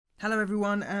Hello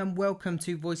everyone and welcome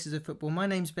to Voices of Football. My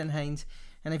name's Ben Haynes,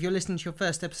 and if you're listening to your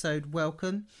first episode,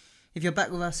 welcome. If you're back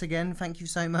with us again, thank you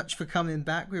so much for coming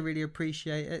back. We really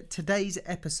appreciate it. Today's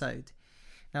episode,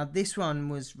 now this one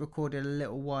was recorded a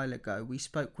little while ago. We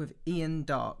spoke with Ian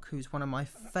Darke, who's one of my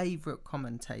favourite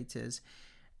commentators,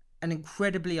 an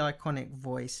incredibly iconic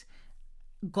voice,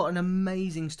 got an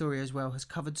amazing story as well, has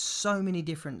covered so many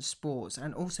different sports,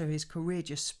 and also his career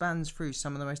just spans through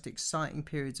some of the most exciting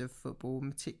periods of football,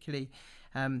 particularly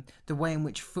the way in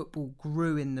which football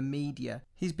grew in the media.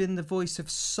 He's been the voice of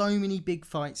so many big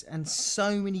fights and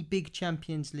so many big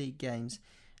Champions League games,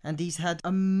 and he's had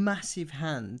a massive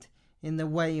hand in the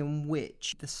way in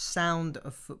which the sound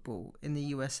of football in the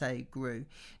USA grew.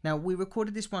 Now, we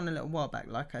recorded this one a little while back,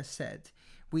 like I said.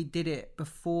 We did it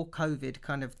before COVID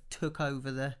kind of took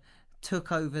over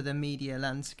the media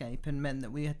landscape and meant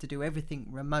that we had to do everything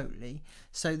remotely.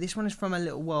 So this one is from a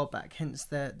little while back, hence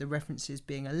the references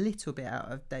being a little bit out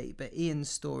of date. But Ian's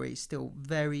story is still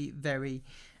very, very,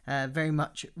 very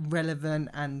much relevant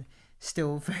and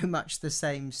still very much the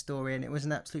same story. And it was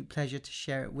an absolute pleasure to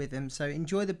share it with him. So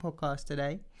enjoy the podcast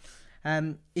today.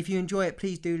 If you enjoy it,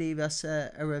 please do leave us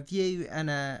a review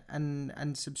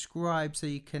and subscribe so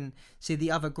you can see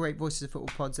the other great Voices of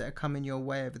Football pods that are coming your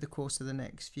way over the course of the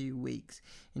next few weeks.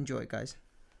 Enjoy it, guys.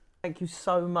 Thank you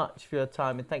so much for your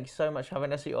time, and thank you so much for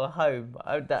having us at your home.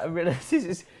 I realise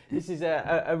this is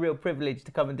a real privilege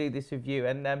to come and do this with you.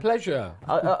 And pleasure.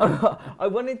 I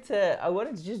wanted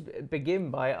to just begin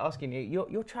by asking you.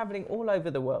 You're travelling all over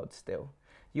the world still.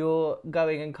 You're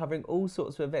going and covering all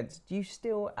sorts of events. Do you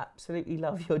still absolutely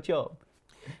love your job?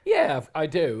 Yeah, I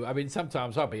do. I mean,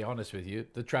 sometimes, I'll be honest with you,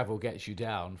 the travel gets you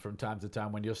down from time to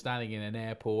time when you're standing in an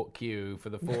airport queue for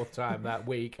the fourth time that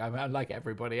week. I mean, unlike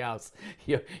everybody else,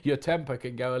 your temper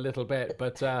can go a little bit.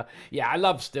 But yeah, I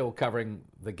love still covering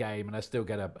the game, and I still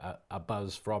get a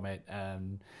buzz from it.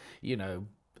 And, you know,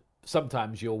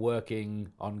 sometimes you're working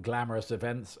on glamorous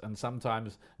events and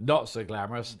sometimes not so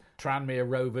glamorous. Tranmere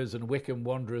Rovers and Wycombe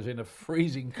Wanderers in a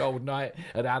freezing cold night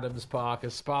at Adams Park,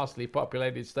 a sparsely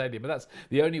populated stadium. But that's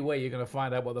the only way you're going to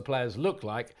find out what the players look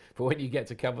like for when you get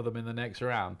to cover them in the next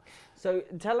round. So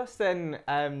tell us then,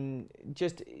 I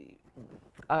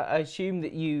assume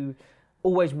that you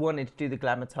always wanted to do the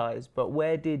glamour ties, but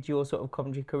where did your sort of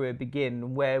commentary career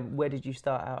begin? Where did you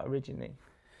start out originally?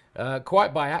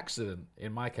 Quite by accident,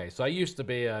 in my case. I used to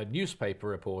be a newspaper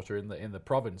reporter in the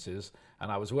provinces,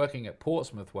 and I was working at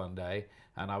Portsmouth one day,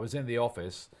 and I was in the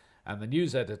office, and the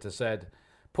news editor said,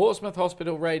 "Portsmouth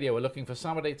Hospital Radio are looking for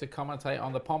somebody to commentate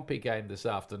on the Pompey game this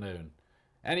afternoon.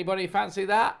 Anybody fancy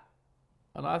that?"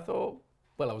 And I thought,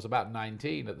 well, I was about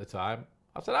 19 at the time.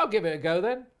 I said, "I'll give it a go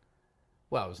then."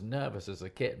 Well, I was nervous as a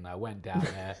kitten. I went down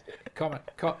there,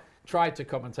 tried to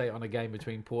commentate on a game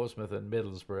between Portsmouth and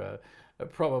Middlesbrough.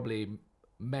 Probably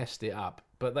messed it up,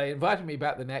 but they invited me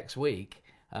back the next week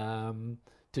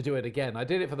to do it again. I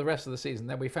did it for the rest of the season.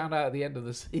 Then we found out at the end of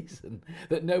the season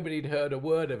that nobody had heard a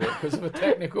word of it because of a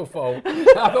technical fault.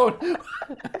 I thought,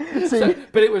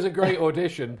 but it was a great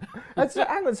audition. So,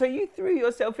 hang on, so you threw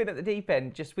yourself in at the deep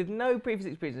end just with no previous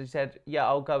experience and said, "Yeah,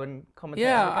 I'll go and commentate."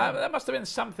 Yeah, there must have been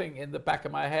something in the back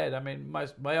of my head. I mean,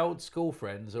 my old school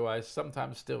friends, who I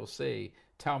sometimes still see,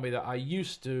 tell me that I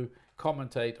used to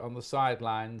commentate on the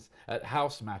sidelines at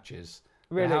house matches.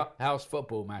 Really? House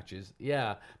football matches,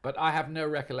 yeah. But I have no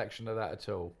recollection of that at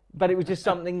all. But it was just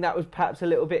something that was perhaps a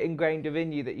little bit ingrained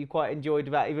within you that you quite enjoyed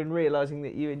without even realising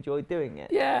that you enjoyed doing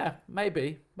it. Yeah,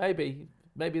 maybe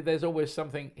there's always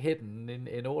something hidden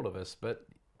in all of us, but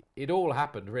it all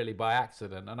happened really by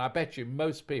accident. And I bet you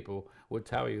most people would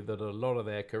tell you that a lot of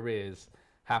their careers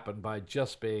happened by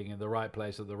just being in the right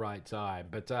place at the right time.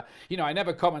 But, I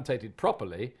never commentated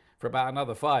properly for about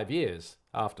another 5 years.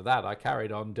 After that, I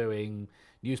carried on doing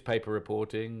newspaper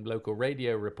reporting, local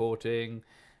radio reporting,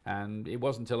 and it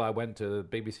wasn't until I went to the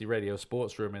BBC Radio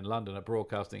Sports Room in London at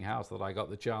Broadcasting House that I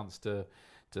got the chance to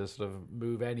sort of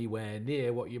move anywhere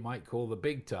near what you might call the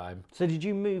big time. So did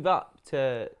you move up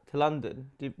to London?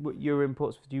 You were in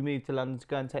Portsmouth, did you move to London to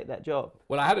go and take that job?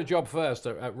 Well, I had a job first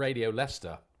at Radio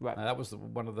Leicester. Right. That was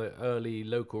one of the early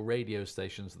local radio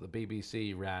stations that the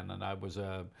BBC ran, and I was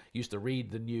used to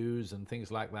read the news and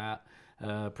things like that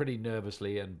pretty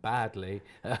nervously and badly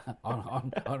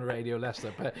on Radio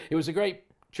Leicester. But it was a great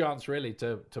chance really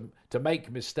to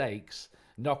make mistakes,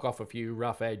 knock off a few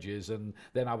rough edges, and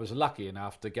then I was lucky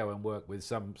enough to go and work with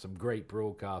some great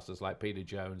broadcasters like Peter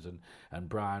Jones and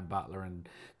Brian Butler and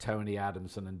Tony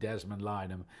Adamson and Desmond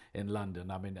Lynam in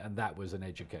London. I mean, and that was an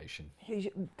education.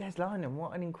 Des Lynam,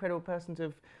 what an incredible person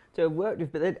to have worked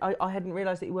with. But I hadn't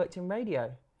realised that he worked in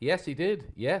radio. Yes, he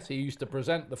did. Yes, he used to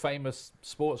present the famous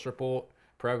Sports Report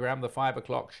program, the 5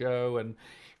 o'clock show. And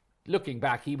looking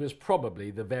back, he was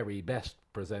probably the very best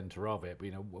presenter of it.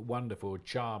 You know, wonderful,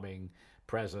 charming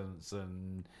presence,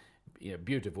 and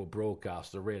beautiful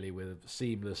broadcaster, really, with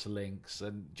seamless links.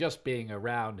 And just being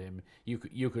around him,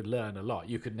 you could learn a lot.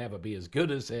 You could never be as good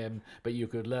as him, but you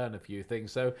could learn a few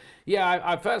things. So yeah,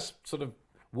 I first sort of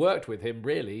worked with him,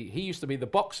 really. He used to be the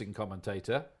boxing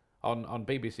commentator on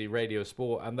BBC Radio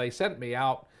Sport, and they sent me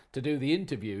out to do the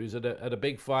interviews at a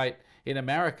big fight in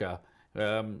America.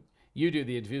 You do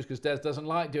the interviews because Des doesn't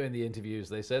like doing the interviews,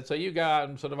 they said. So you go out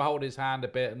and sort of hold his hand a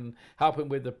bit and help him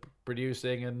with the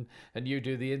producing, and you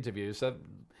do the interviews. So,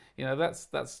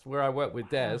 that's where I work with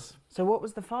Des. So what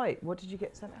was the fight? What did you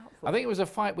get sent out for? I think it was a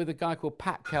fight with a guy called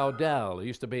Pat Cowdell, who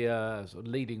used to be a sort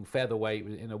of leading featherweight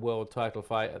in a world title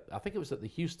fight. I think it was at the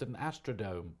Houston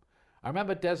Astrodome. I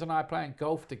remember Des and I playing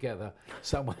golf together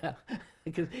somewhere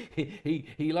because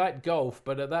he liked golf,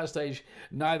 but at that stage,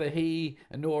 neither he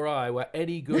nor I were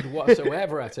any good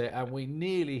whatsoever at it, and we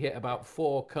nearly hit about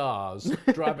 4 cars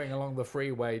driving along the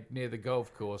freeway near the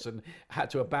golf course and had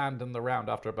to abandon the round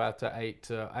after about 8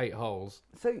 holes.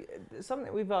 So something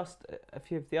that we've asked a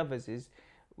few of the others is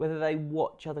whether they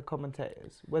watch other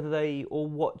commentators, whether they or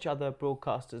watch other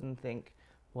broadcasters and think,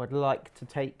 well, I'd like to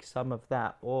take some of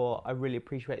that, or I really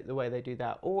appreciate the way they do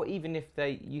that, or even if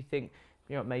you think,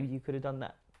 maybe you could have done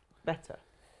that better.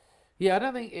 Yeah, I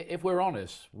don't think, if we're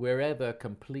honest, we're ever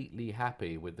completely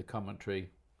happy with the commentary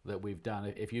that we've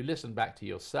done. If you listen back to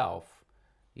yourself,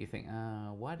 you think,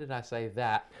 why did I say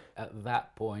that at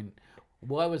that point?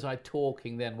 Why was I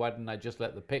talking then? Why didn't I just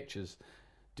let the pictures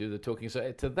do the talking?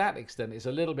 So to that extent, it's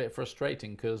a little bit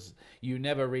frustrating because you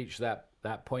never reach that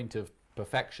point of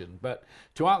perfection. But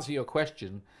to answer your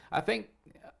question, I think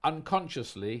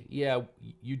unconsciously, yeah,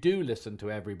 you do listen to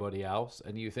everybody else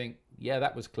and you think, yeah,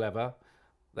 that was clever,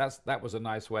 that was a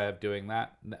nice way of doing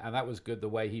that, and that was good the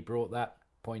way he brought that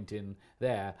point in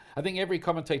there. I think every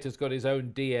commentator's got his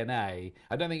own DNA.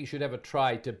 I don't think you should ever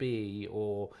try to be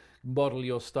or model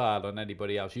your style on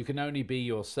anybody else. You can only be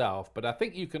yourself, but I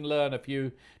think you can learn a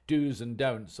few do's and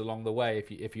don'ts along the way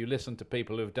if you listen to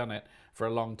people who've done it for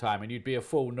a long time, and you'd be a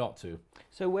fool not to.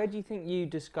 So where do you think you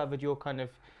discovered your kind of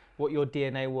what your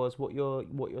DNA was, what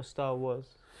your style was?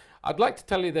 I'd like to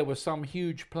tell you there was some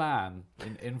huge plan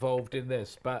involved in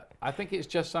this, but I think it's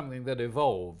just something that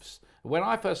evolves. When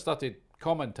I first started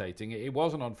commentating, it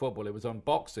wasn't on football, it was on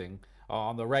boxing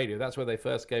on the radio. That's where they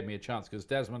first gave me a chance, because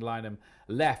Desmond Lynam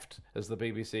left as the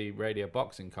BBC radio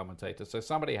boxing commentator, so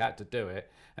somebody had to do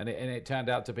it, and it turned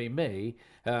out to be me.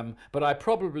 But I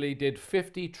probably did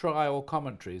 50 trial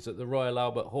commentaries at the Royal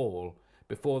Albert Hall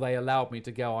before they allowed me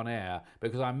to go on air,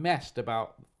 because I messed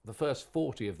about the first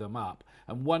 40 of them up.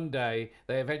 And one day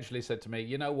they eventually said to me,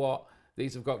 you know what,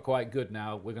 these have got quite good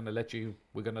now, we're going to let you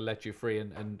free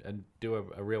and do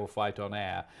a real fight on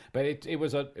air. But it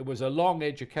was a long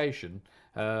education.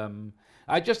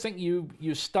 I just think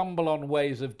you stumble on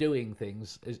ways of doing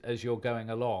things as you're going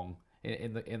along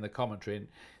in the commentary. And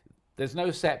there's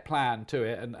no set plan to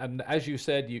it, and as you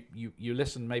said, you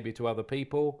listen maybe to other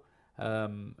people,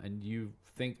 and you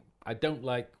think, I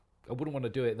wouldn't want to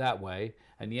do it that way,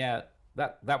 and yeah,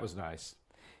 that was nice.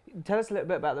 Tell us a little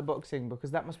bit about the boxing,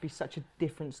 because that must be such a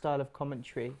different style of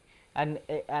commentary, and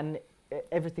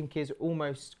everything is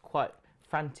almost quite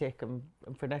frantic and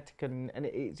frenetic, and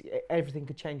everything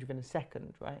could change within a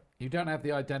second, right? You don't have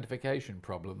the identification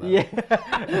problem, though.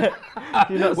 Yeah.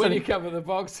 When you cover the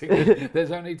boxing,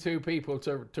 there's only 2 people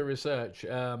to research.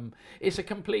 It's a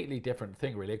completely different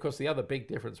thing, really. Of course, the other big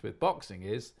difference with boxing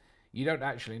is you don't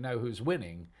actually know who's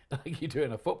winning like you do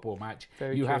in a football match.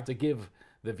 You have to give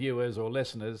the viewers or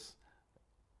listeners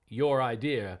your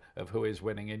idea of who is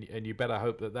winning, and you better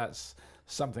hope that that's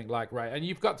something like right. And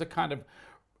you've got to kind of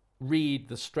read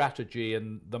the strategy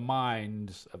and the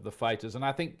minds of the fighters. And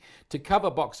I think to cover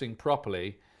boxing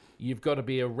properly, you've got to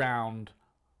be around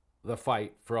the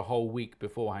fight for a whole week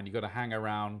beforehand. You've got to hang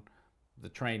around the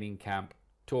training camp,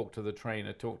 talk to the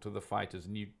trainer, talk to the fighters,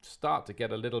 and you start to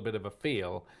get a little bit of a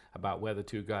feel about where the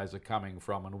 2 guys are coming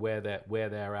from and where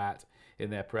they're at in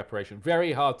their preparation.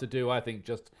 Very hard to do, I think,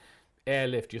 just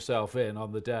airlift yourself in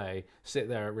on the day, sit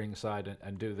there at ringside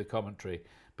and do the commentary.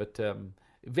 But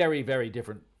very, very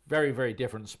different, very, very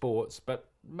different sports. But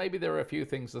maybe there are a few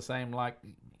things the same, like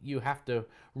you have to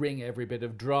wring every bit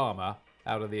of drama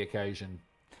out of the occasion.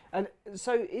 And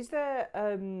so, is there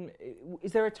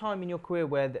a time in your career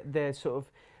where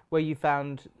you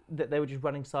found that they were just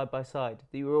running side by side,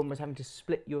 that you were almost having to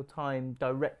split your time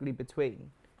directly between?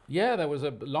 Yeah, there was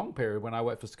a long period when I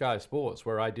worked for Sky Sports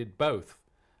where I did both.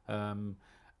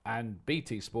 And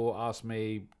BT Sport asked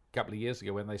me couple of years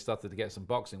ago when they started to get some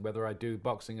boxing, whether I do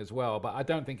boxing as well. But I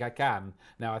don't think I can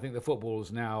now. I think the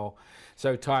football's now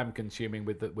so time consuming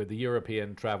with the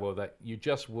European travel that you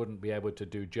just wouldn't be able to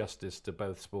do justice to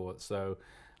both sports. So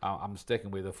I'm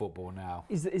sticking with the football now.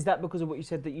 Is that because of what you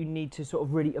said, that you need to sort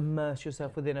of really immerse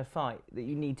yourself within a fight, that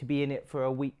you need to be in it for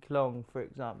a week long, for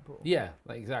example? Yeah,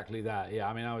 exactly that. Yeah,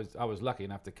 I mean, I was lucky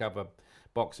enough to cover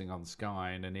boxing on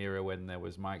Sky in an era when there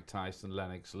was Mike Tyson,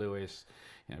 Lennox Lewis,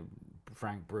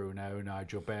 Frank Bruno,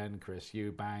 Nigel Benn, Chris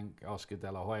Eubank, Oscar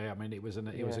De La Hoya. I mean, it was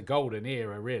a golden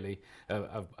era, really,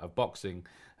 of boxing.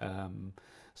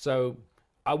 So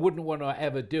I wouldn't want to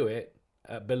ever do it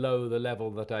below the level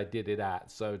that I did it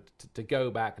at. So to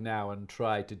go back now and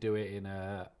try to do it in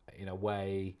a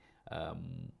way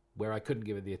where I couldn't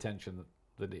give it the attention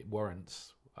that it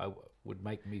warrants, would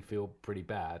make me feel pretty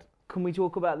bad. Can we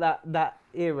talk about that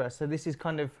era? So this is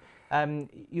kind of,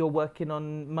 you're working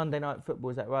on Monday Night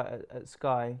Football, is that right, at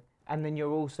Sky? And then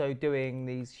you're also doing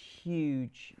these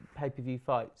huge pay-per-view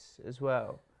fights as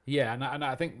well. Yeah, and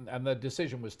I think the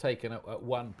decision was taken at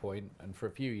one point, and for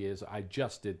a few years I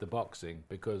just did the boxing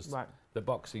because the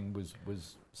boxing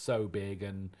was so big,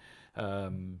 and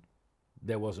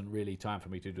there wasn't really time for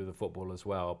me to do the football as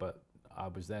well. But I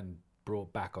was then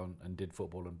brought back on and did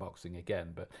football and boxing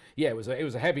again. But yeah, it was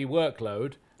a heavy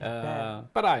workload,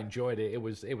 but I enjoyed it. It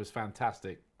was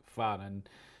fantastic fun, and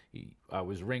I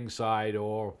was ringside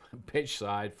or pitch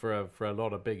side for a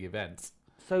lot of big events.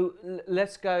 So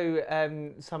let's go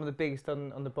some of the biggest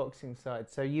on the boxing side.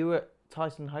 So you were at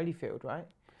Tyson Holyfield, right?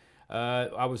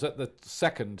 I was at the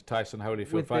second Tyson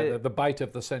Holyfield fight, the bite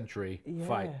of the century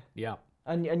fight. Yeah.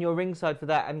 And you're ringside for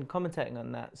that and commentating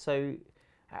on that. So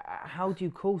how do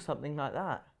you call something like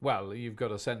that? Well, you've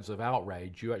got a sense of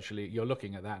outrage. You're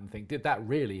looking at that and think, did that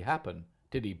really happen?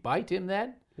 Did he bite him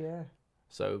then? Yeah.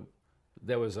 So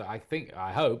there was, I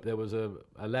hope there was a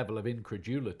level of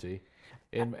incredulity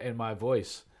in my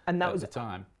voice at the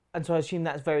time. And so I assume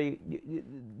that's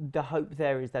the hope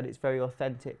there is that it's very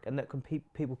authentic, and that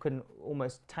people can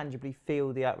almost tangibly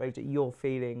feel the outrage that you're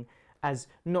feeling as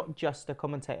not just a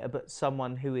commentator, but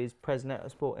someone who is present at a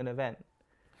sporting event.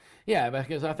 Yeah,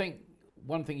 because I think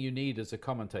one thing you need as a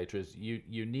commentator is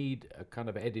you need a kind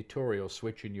of editorial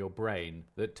switch in your brain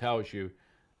that tells you,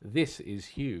 this is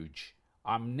huge.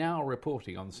 I'm now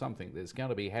reporting on something that's going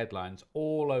to be headlines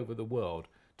all over the world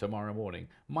tomorrow morning.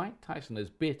 Mike Tyson has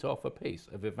bit off a piece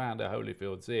of Evander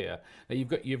Holyfield's ear. Now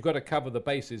you've got to cover the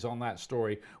bases on that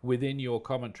story within your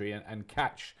commentary and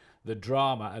catch the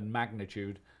drama and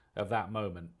magnitude of that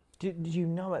moment. Did you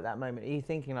know at that moment? Are you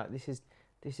thinking like this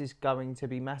is going to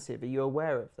be massive? Are you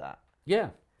aware of that? Yeah.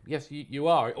 Yes, you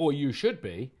are, or you should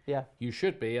be. Yeah. You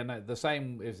should be, and the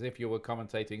same as if you were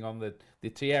commentating on the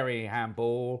Thierry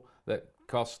handball that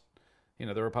cost,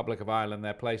 the Republic of Ireland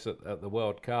their place at the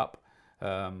World Cup.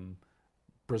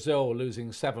 Brazil losing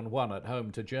 7-1 at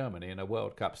home to Germany in a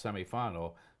World Cup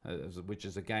semi-final, which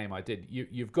is a game I did.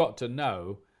 You've got to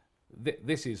know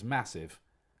this is massive,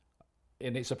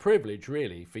 and it's a privilege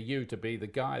really for you to be the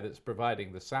guy that's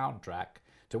providing the soundtrack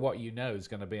to what you know is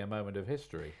going to be a moment of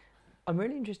history. I'm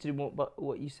really interested in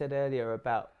what you said earlier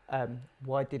about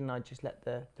why didn't I just let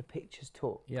the pictures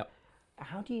talk? Yep.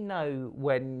 How do you know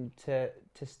when to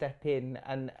step in,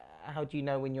 and how do you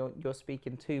know when you're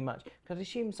speaking too much? Because I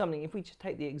assume something, if we just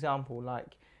take the example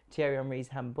like Thierry Henry's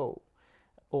handball,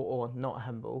 or not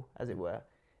handball as it were,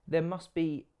 there must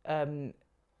be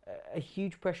a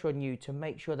huge pressure on you to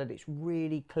make sure that it's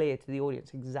really clear to the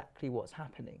audience exactly what's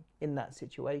happening in that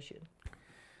situation.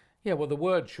 Yeah, well, the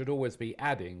word should always be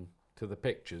adding to the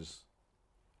pictures.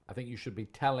 I think you should be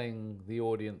telling the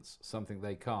audience something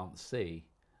they can't see.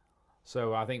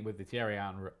 So I think with the Thierry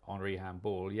Henry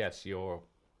handball, yes, you're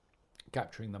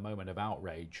capturing the moment of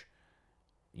outrage.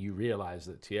 You realise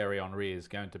that Thierry Henry is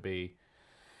going to be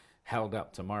held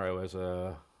up tomorrow as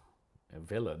a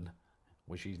villain,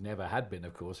 which he's never had been,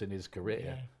 of course, in his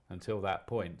career until that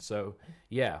point. So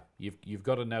yeah, you've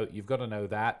got to know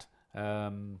that.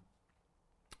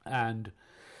 And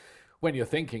when you're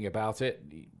thinking about it,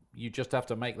 you just have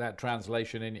to make that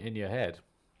translation in your head.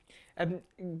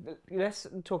 Let's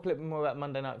talk a little bit more about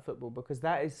Monday Night Football, because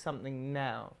that is something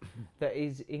now that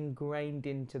is ingrained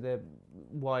into the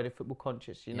wider football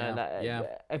conscious.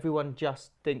 Everyone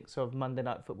just thinks of Monday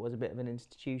Night Football as a bit of an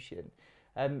institution.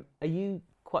 Are you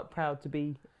quite proud to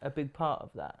be a big part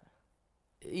of that?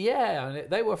 Yeah, and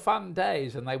they were fun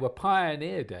days, and they were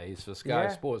pioneer days for Sky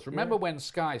Sports. Remember when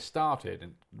Sky started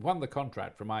and won the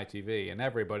contract from ITV, and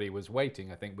everybody was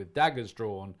waiting, I think, with daggers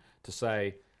drawn to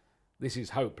say, this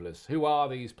is hopeless. Who are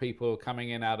these people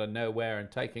coming in out of nowhere and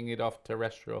taking it off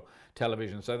terrestrial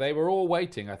television? So they were all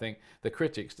waiting, I think, the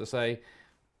critics to say,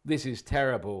 this is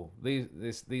terrible.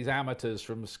 These amateurs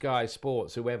from Sky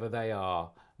Sports, whoever they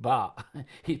are. But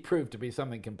he proved to be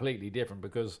something completely different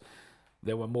because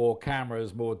there were more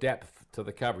cameras, more depth to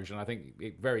the coverage, and I think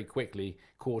it very quickly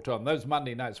caught on. Those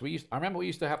Monday nights, I remember we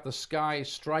used to have the Sky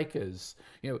Strikers.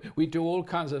 You know, we'd do all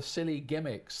kinds of silly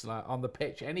gimmicks like on the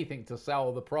pitch, anything to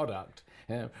sell the product.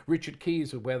 Richard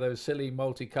Keys would wear those silly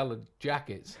multicoloured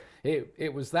jackets.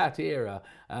 It was that era.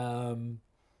 And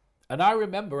I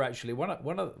remember actually one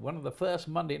of the first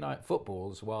Monday night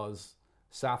footballs was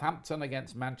Southampton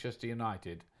against Manchester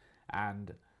United,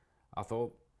 and I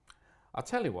thought, I'll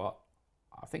tell you what,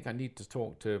 I think I need to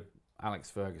talk to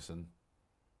Alex Ferguson,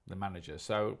 the manager.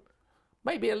 So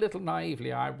maybe a little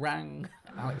naively, I rang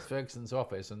Alex Ferguson's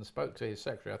office and spoke to his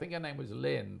secretary. I think her name was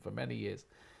Lynn for many years.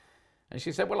 And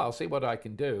she said, well, I'll see what I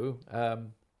can do.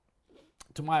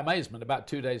 To my amazement, about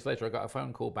 2 days later, I got a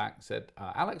phone call back and said,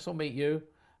 Alex will meet you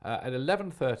at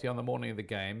 11:30 on the morning of the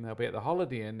game. They'll be at the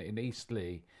Holiday Inn in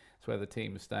Eastleigh. That's where the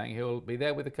team is staying. He'll be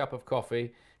there with a cup of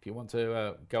coffee if you want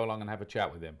to go along and have a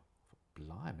chat with him.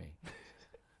 Blimey.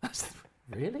 That's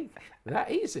really that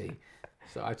easy?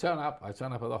 So I turn up at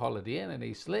the Holiday Inn in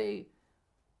Eastleigh.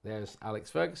 There's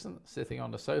Alex Ferguson sitting on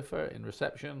the sofa in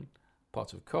reception,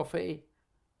 pot of coffee,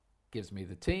 gives me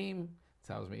the team,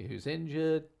 tells me who's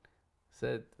injured,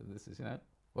 said, this is,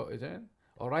 what we're doing.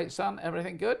 All right, son,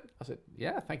 everything good? I said,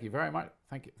 yeah, thank you very much.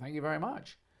 Thank you very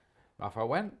much. Off I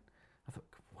went. I thought,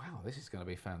 wow, this is going to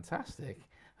be fantastic.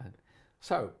 And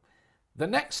so the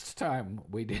next time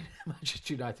we did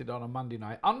Manchester United on a Monday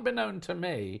night, unbeknown to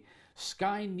me,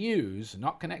 Sky News,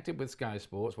 not connected with Sky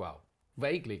Sports, well,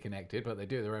 vaguely connected, but they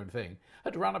do their own thing,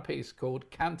 had run a piece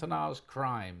called Cantona's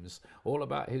Crimes, all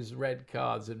about his red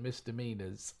cards and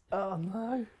misdemeanours. Oh,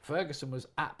 no. Ferguson was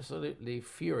absolutely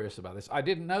furious about this. I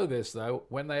didn't know this, though,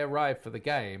 when they arrived for the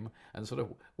game and sort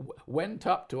of went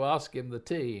up to ask him the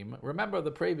team. Remember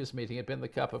the previous meeting had been the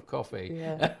cup of coffee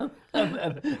and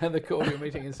the cordial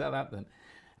meeting in Southampton.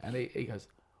 And he goes,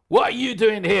 what are you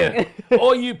doing here?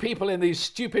 All you people in these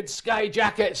stupid Sky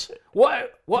jackets.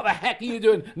 What the heck are you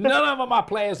doing? None of my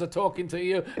players are talking to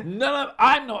you.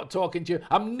 I'm not talking to you.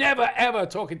 I'm never, ever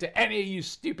talking to any of you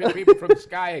stupid people from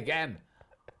Sky again.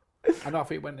 And off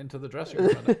he went into the dressing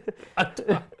room.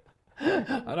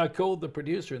 And I called the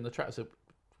producer in the track. I said,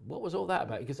 what was all that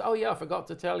about? He goes, oh, yeah, I forgot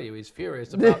to tell you. He's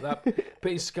furious about that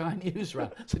piece Sky News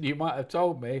ran. I said, you might have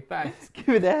told me. Thanks. Give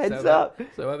it a heads up.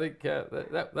 So I think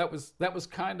that was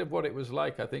kind of what it was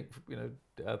like. I think,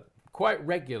 quite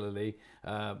regularly,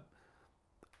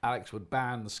 Alex would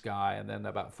ban Sky, and then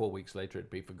about 4 weeks later, it'd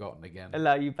be forgotten again.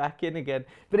 Allow you back in again.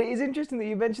 But it is interesting that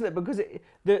you mentioned that because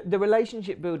the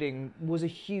relationship building was a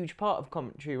huge part of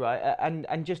commentary, right?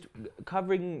 And just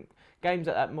covering games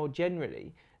like that more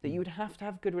generally, that you would have to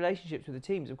have good relationships with the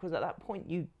teams, because at that point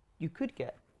you could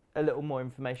get a little more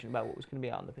information about what was going to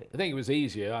be out on the pitch. I think it was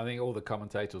easier. I think all the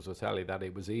commentators will tell you that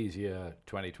it was easier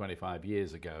 20, 25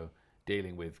 years ago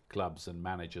dealing with clubs and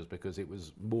managers because it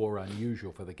was more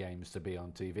unusual for the games to be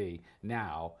on TV.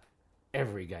 Now,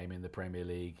 every game in the Premier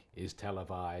League is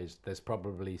televised. There's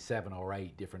probably 7 or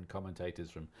 8 different commentators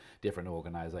from different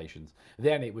organisations.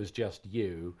 Then it was just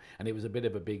you, and it was a bit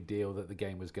of a big deal that the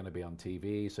game was going to be on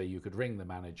TV, so you could ring the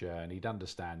manager and he'd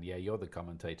understand, yeah, you're the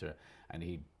commentator, and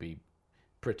he'd be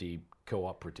pretty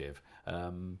cooperative.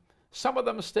 Some of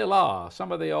them still are.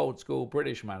 Some of the old school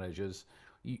British managers,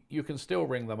 you can still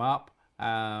ring them up.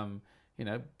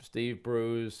 Steve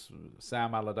Bruce,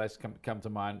 Sam Allardyce come to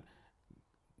mind,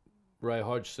 Roy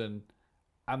Hodgson,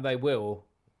 and they will,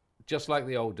 just like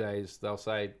the old days, they'll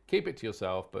say, keep it to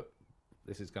yourself, but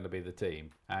this is going to be the team.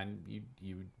 And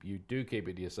you do keep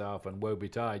it to yourself, and woe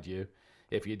betide you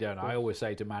if you don't. I always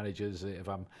say to managers, if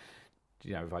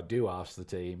I do ask the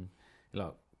team,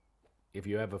 look, if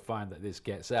you ever find that this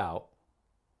gets out,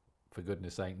 for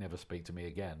goodness sake, never speak to me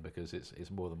again, because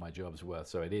it's more than my job's worth.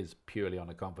 So it is purely on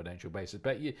a confidential basis.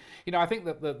 But I think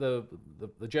that the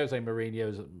Jose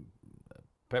Mourinho's,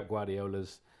 Pep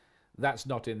Guardiola's, that's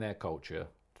not in their culture.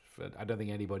 I don't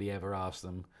think anybody ever asked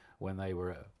them when they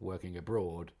were working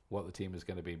abroad what the team was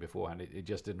going to be beforehand. It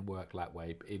just didn't work that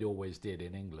way. It always did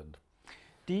in England.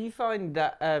 Do you find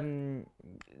that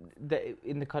that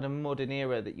in the kind of modern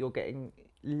era that you're getting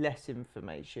less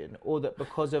information, or that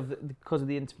because of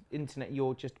the internet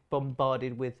you're just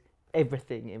bombarded with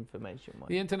everything information-wise?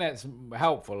 The internet's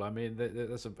helpful. I mean,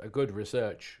 that's a good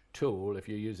research tool. If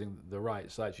you're using the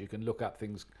right sites, you can look up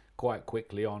things quite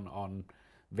quickly on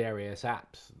various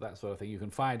apps, that sort of thing. You can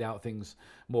find out things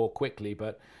more quickly.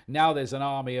 But now there's an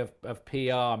army of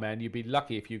PR men. You'd be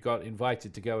lucky if you got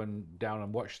invited to go down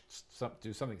and watch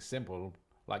do something simple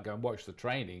like go and watch the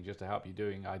training just to help you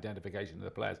doing identification of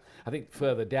the players. I think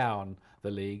further down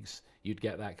the leagues you'd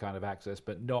get that kind of access,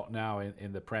 but not now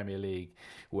in the Premier League,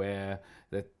 where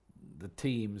the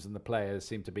teams and the players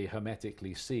seem to be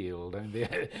hermetically sealed. And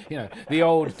the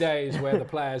old days where the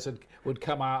players would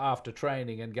come out after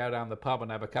training and go down the pub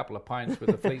and have a couple of pints with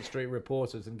the Fleet Street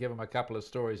reporters and give them a couple of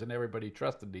stories, and everybody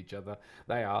trusted each other.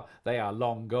 They are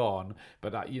long gone.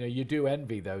 But you do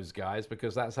envy those guys,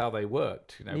 because that's how they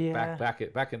worked. Back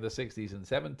in the 60s and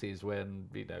 70s, when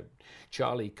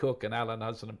Charlie Cook and Alan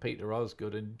Hudson and Peter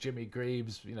Osgood and Jimmy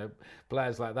Greaves,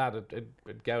 players like that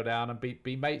would go down and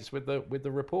be mates with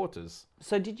the reporters.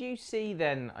 So did you see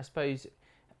then, I suppose,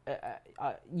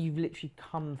 you've literally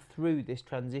come through this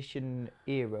transition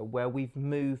era where we've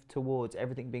moved towards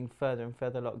everything being further and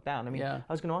further locked down? I mean, I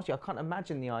was going to ask you, I can't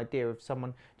imagine the idea of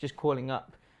someone just calling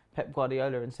up Pep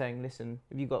Guardiola and saying, listen,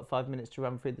 have you got 5 minutes to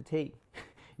run through the team?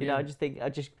 I just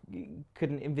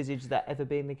couldn't envisage that ever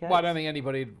being the case. Well, I don't think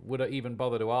anybody would even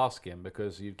bother to ask him,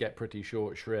 because you'd get pretty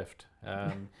short shrift.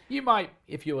 You might,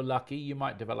 if you were lucky, you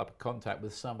might develop a contact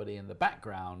with somebody in the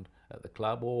background at the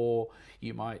club, or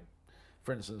you might,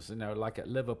 for instance, like at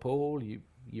Liverpool,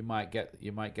 you might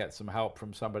get some help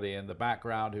from somebody in the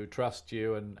background who trusts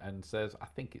you and says, I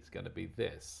think it's going to be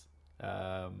this.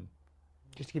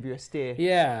 Just to give you a steer.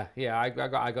 Yeah. I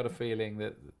got a feeling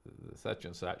that such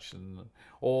and such,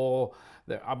 or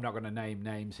that I'm not going to name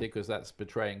names here because that's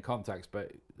betraying contacts.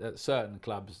 But at certain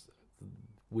clubs,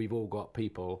 we've all got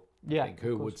people, I think,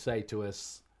 who would say to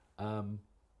us,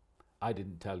 "I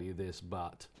didn't tell you this,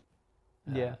 but."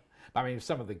 I mean,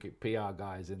 some of the PR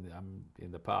guys in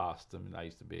the past. I mean, I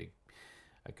used to be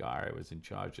a guy who was in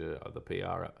charge of the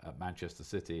PR at Manchester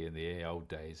City in the old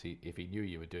days. If he knew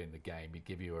you were doing the game, he'd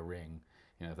give you a ring.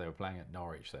 If they were playing at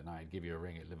Norwich that night, he'd give you a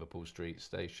ring at Liverpool Street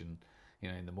Station,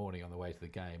 in the morning on the way to the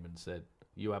game, and said,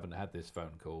 "You haven't had this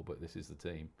phone call, but this is the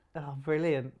team." Oh,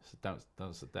 brilliant! So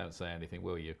don't say anything,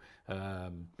 will you?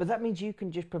 But that means you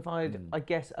can just provide, I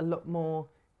guess, a lot more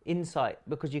insight,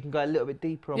 because you can go a little bit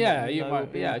deeper on.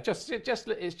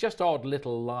 It's just odd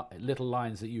little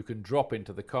lines that you can drop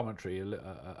into the commentary,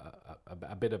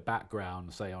 a bit of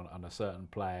background, say on a certain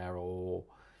player, or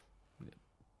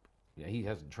he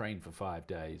hasn't trained for 5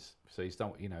 days, so he's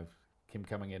done. Him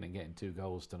coming in and getting 2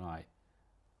 goals tonight.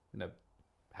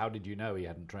 How did you know he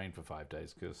hadn't trained for 5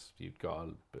 days? Because you've got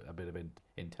a bit of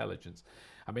intelligence.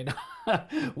 I mean,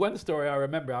 one story I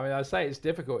remember, I say it's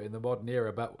difficult in the modern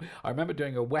era, but I remember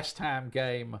doing a West Ham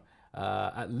game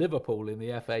at Liverpool in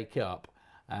the FA Cup,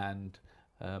 and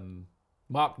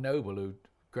Mark Noble, who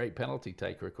great penalty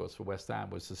taker, of course, for West Ham,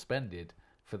 was suspended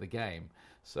for the game.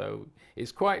 So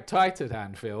it's quite tight at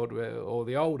Anfield, or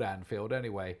the old Anfield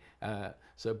anyway.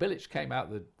 So Bilic came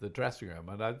out the dressing room,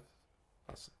 and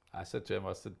I said to him,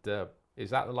 "Is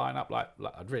that the lineup?" Like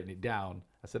I'd written it down.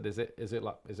 I said, "Is it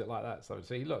like that?" So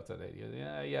he looked at it. He goes,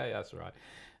 yeah, that's right.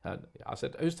 And I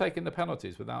said, "Who's taking the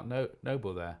penalties without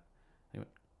Noble there?"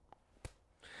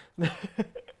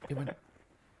 He went,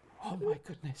 "Oh my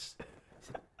goodness!"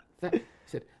 He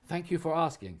said, "Thank you for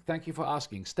asking. Thank you for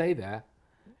asking. Stay there."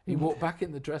 He walked back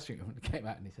in the dressing room and came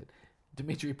out and he said,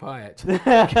 "Dimitri Payet."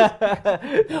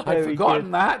 I'd forgotten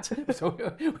that. So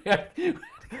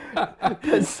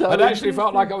I'd actually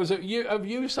felt like I was of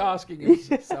use asking him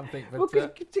something. But,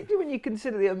 particularly when you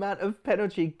consider the amount of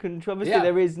penalty controversy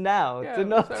there is now.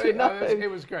 It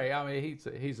was great. I mean,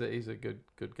 he's a good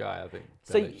guy, I think.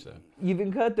 So you've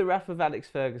incurred the wrath of Alex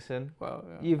Ferguson. Well,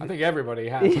 I think everybody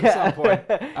has at some point.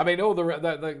 I mean, all do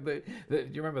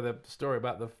you remember the story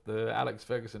about the Alex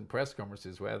Ferguson press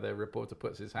conferences where the reporter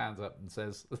puts his hands up and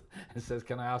says,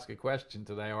 "Can I ask a question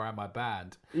today, or am I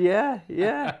banned?" Yeah.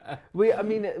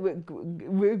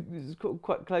 We're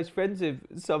quite close friends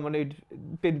with someone who'd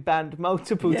been banned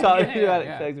multiple times.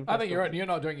 Alex Ferguson. I think you're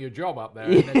not doing your job up there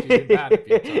unless you've been banned a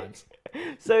few times.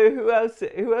 So who else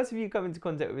have you come into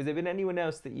contact with? Has there been anyone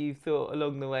else that you've thought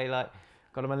along the way, like,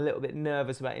 God, I'm a little bit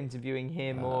nervous about interviewing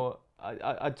him, or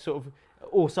I'd sort of,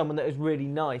 or someone that is really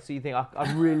nice, so you think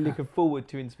I'm really looking forward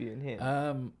to interviewing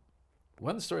him?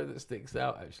 One story that sticks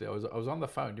out, actually, I was on the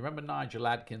phone. Do you remember Nigel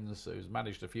Adkins, who's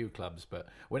managed a few clubs, but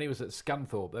when he was at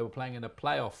Scunthorpe, they were playing in a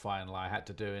playoff final I had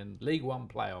to do in League One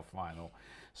playoff final.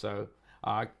 So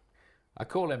I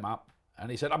call him up,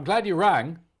 and he said, "I'm glad you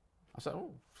rang." I said,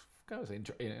 "Oh, it's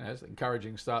an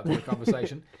encouraging start to the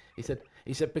conversation." He said,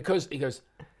 "Because," he goes,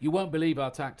 "you won't believe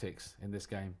our tactics in this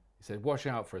game." He said, "Watch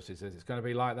out for us." He says, "It's going to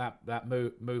be like that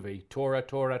movie, Tora,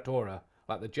 Tora, Tora,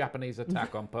 like the Japanese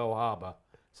attack on Pearl Harbor."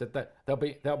 Said that they'll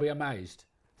be amazed.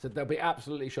 Said they'll be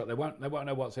absolutely shocked. They won't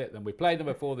know what's hit them. We played them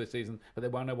before this season, but they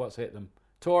won't know what's hit them.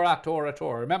 Tora, Tora,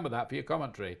 Tora. Remember that for your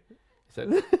commentary. He said,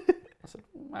 I said,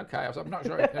 okay. I was, I'm not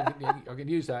sure I can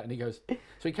use that. And he goes, so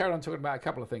he carried on talking about a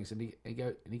couple of things. And he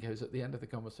goes at the end of the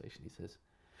conversation, he says,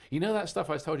 you know that stuff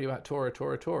I told you about Tora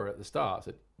at the start? I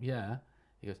said, yeah.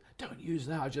 He goes, don't use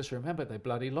that. I just remembered they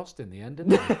bloody lost in the end,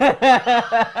 didn't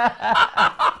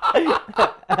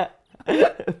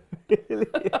Really?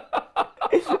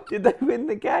 Did they win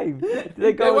the game? Did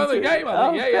they won the game,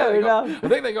 I think. Oh, I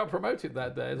think they got promoted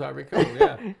that day, as I recall,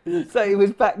 yeah. So he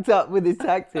was backed up with his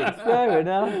tactics. Fair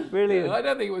enough. Brilliant. I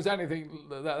don't think it was anything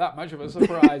that much of a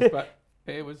surprise, but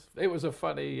it was a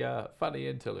funny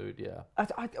interlude, yeah.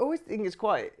 I always think it's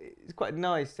quite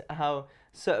nice how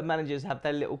certain managers have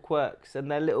their little quirks and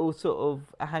their little sort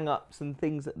of hang-ups and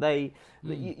things that they...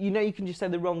 That you can just say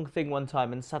the wrong thing one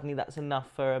time and suddenly that's enough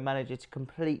for a manager to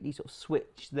completely sort of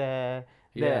switch their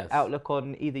outlook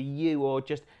on either you or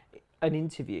just an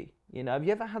interview. You know, have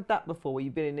you ever had that before where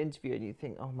you've been in an interview and you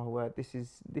think, oh my word, this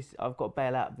I've got to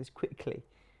bail out of this quickly?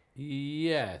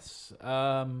 Yes.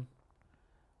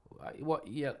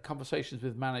 Conversations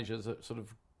with managers that sort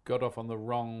of got off on the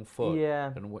wrong foot.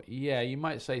 Yeah. And you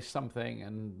might say something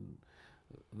and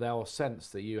they'll sense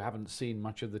that you haven't seen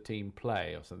much of the team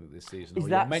play or something this season. Is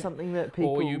that something that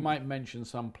people... Or you might mention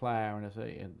some player and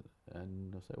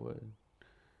they'll say, well,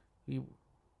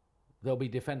 they'll be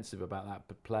defensive about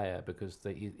that player because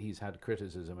he's had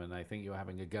criticism and they think you're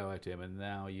having a go at him, and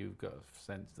now you've got a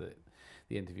sense that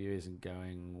the interview isn't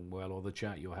going well, or the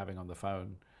chat you're having on the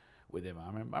phone with him. I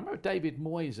remember David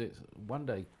Moyes one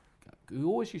day, who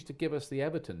always used to give us the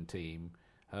Everton team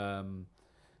sort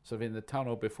of in the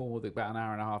tunnel about an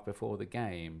hour and a half before the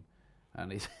game,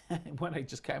 and when he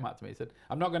just came up to me, he said,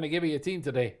 I'm not going to give you your team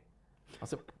today. I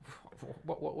said,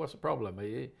 what's the problem?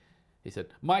 He said,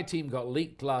 my team got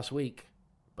leaked last week,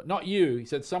 but not you. He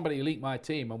said, somebody leaked my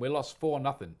team and we lost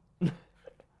 4-0. I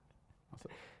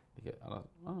said, oh,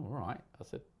 all right. I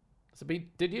said,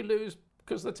 did you lose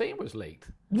because the team was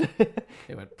leaked?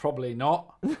 He went, probably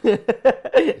not.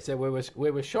 He said, we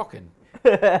were shocking. He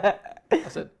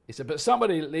said, but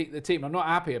somebody leaked the team. I'm not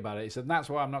happy about it. He said, and that's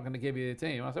why I'm not going to give you the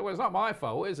team. I said, well, it's not my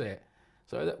fault, is it?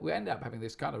 So we ended up having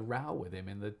this kind of row with him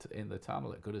in the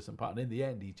tunnel at Goodison Park. And in the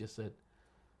end, he just said,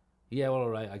 yeah, well, all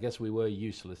right, I guess we were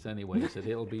useless anyway. He said,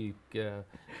 it'll be... and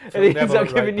he's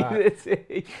not giving you the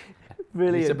team.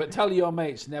 Brilliant. He said, but tell your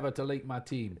mates never to leak my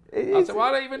team. I said, well,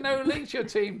 I don't even know who leaks your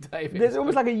team, David. There's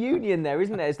almost like a union there,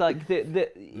 isn't there? It's like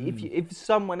if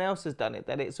someone else has done it,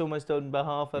 then it's almost on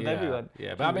behalf of everyone.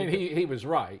 Yeah, but I mean, he was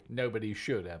right. Nobody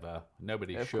should ever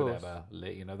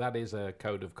leak. You know, that is a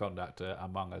code of conduct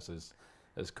among us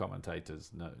as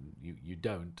commentators. No, you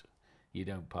don't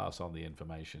pass on the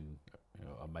information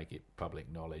or make it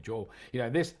public knowledge. Or,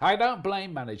 I don't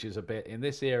blame managers a bit in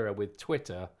this era with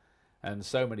Twitter and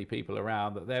so many people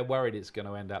around that they're worried it's going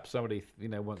to end up somebody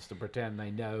wants to pretend they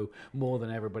know more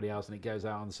than everybody else, and it goes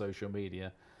out on social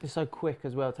media. It's so quick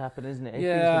as well to happen, isn't it?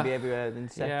 Yeah. Things can be everywhere in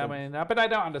seconds. Yeah, I mean, but I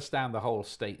don't understand the whole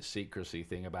state secrecy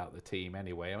thing about the team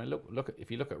anyway. I mean,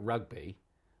 if you look at rugby,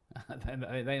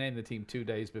 they named the team 2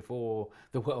 days before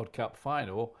the World Cup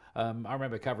final. I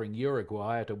remember covering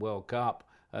Uruguay at a World Cup,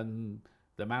 and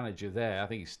the manager there, I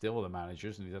think he's still the manager,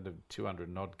 and he's had 200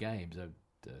 and odd games,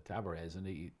 Tavares, and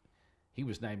he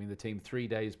was naming the team 3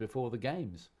 days before the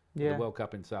games, the World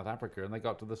Cup in South Africa, and they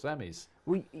got to the semis.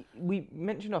 We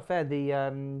mentioned off air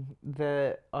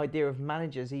the idea of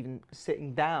managers even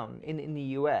sitting down in the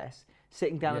US,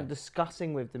 and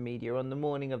discussing with the media on the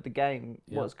morning of the game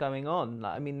what's going on.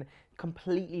 Like, I mean,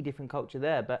 completely different culture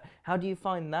there. But how do you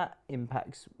find that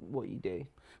impacts what you do?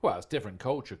 Well, it's different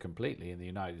culture completely in the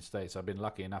United States. I've been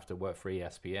lucky enough to work for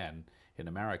ESPN in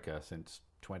America since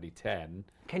 2010.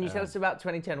 Can you tell us about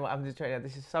 2010? What happened to 2010?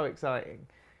 This is so exciting.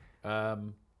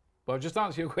 Well, just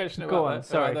answer your question about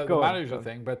the manager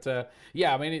thing. But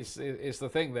I mean, it's the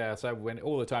thing there. So when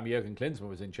all the time Jurgen Klinsmann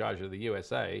was in charge of the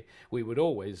USA, we would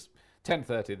always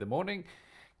 10:30 in the morning,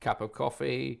 cup of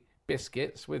coffee,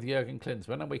 biscuits with Jurgen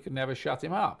Klinsmann, and we could never shut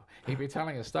him up. He'd be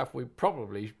telling us stuff we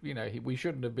probably, we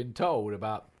shouldn't have been told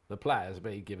about the players,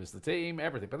 but he'd give us the team,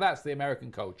 everything. But that's the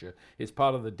American culture. It's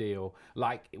part of the deal.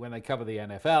 Like when they cover the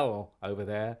NFL over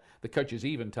there, the coaches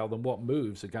even tell them what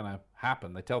moves are going to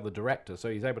happen. They tell the director, so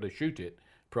he's able to shoot it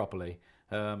properly.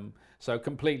 So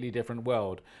completely different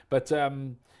world. But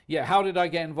how did I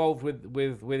get involved with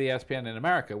ESPN in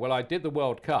America? Well, I did the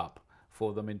World Cup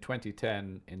for them in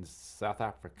 2010 in South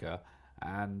Africa,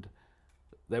 and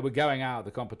they were going out of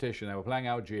the competition. They were playing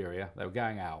Algeria. They were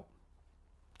going out,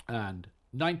 and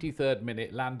 93rd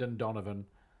minute, Landon Donovan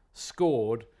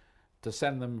scored to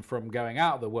send them from going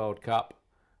out of the World Cup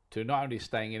to not only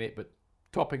staying in it, but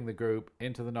topping the group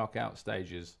into the knockout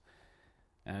stages.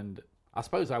 And I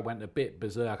suppose I went a bit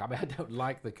berserk. I mean, I don't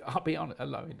like I'll be honest. I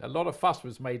mean, a lot of fuss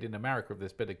was made in America of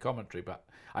this bit of commentary, but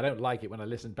I don't like it when I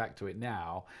listen back to it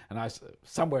now. And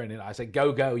somewhere in it, I said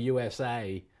 "Go Go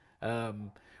USA,"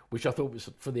 which I thought was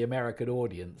for the American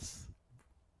audience.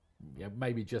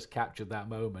 Maybe just captured that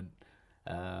moment.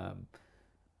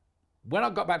 When I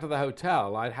got back to the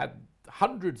hotel, I had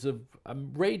hundreds of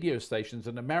radio stations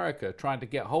in America trying to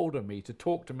get hold of me to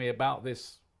talk to me about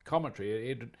this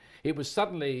commentary. It was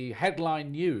suddenly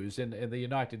headline news in the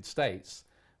United States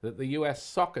that the US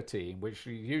soccer team, which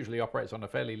usually operates on a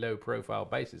fairly low profile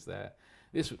basis there,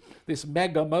 this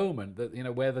mega moment that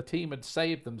where the team had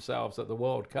saved themselves at the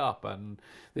World Cup, and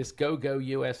this Go Go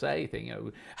USA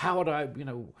thing, how would I,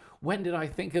 when did I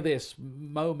think of this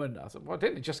moment? I said, well,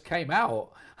 it just came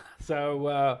out.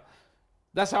 So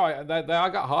that's how I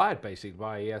got hired basically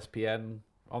by ESPN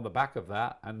on the back of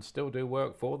that, and still do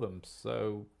work for them.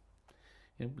 So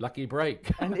lucky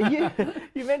break. And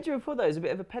you mentioned before that it was a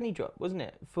bit of a penny drop, wasn't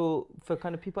it, for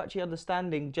kind of people actually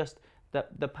understanding just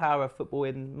the power of football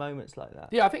in moments like that?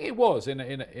 Yeah, I think it was.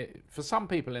 For some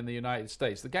people in the United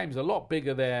States, the game's a lot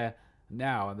bigger there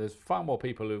now, and there's far more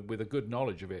people with a good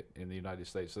knowledge of it in the United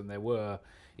States than there were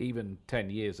even 10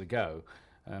 years ago.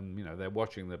 They're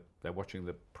watching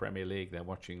the Premier League, they're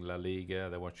watching La Liga,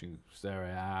 they're watching Serie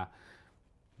A,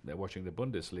 they're watching the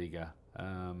Bundesliga.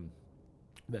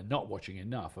 They're not watching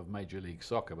enough of Major League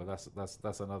Soccer, but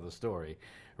that's another story,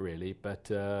 really. But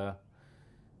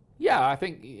yeah, I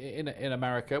think in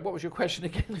America. What was your question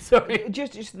again? Sorry.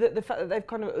 Just the fact that they've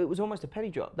kind of, it was almost a penny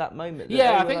drop, that moment.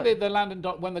 Yeah, I think the Landon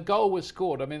when the goal was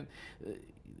scored. I mean,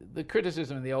 the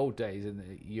criticism in the old days in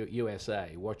the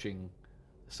USA watching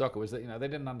soccer was that they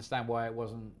didn't understand why it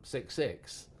wasn't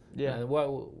 6-6. Yeah.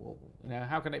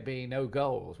 How can it be no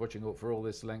goals watching it for all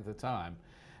this length of time?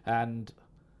 And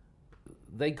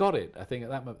they got it. I think at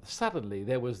that moment, suddenly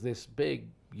there was this big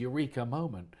eureka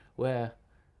moment where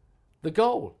the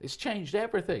goal, it's changed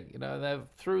everything. They're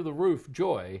through the roof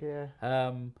joy.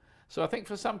 Yeah. So I think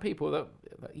for some people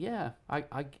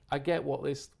I get what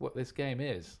this game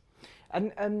is.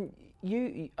 And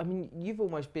you've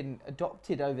almost been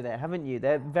adopted over there, haven't you?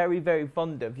 They're very, very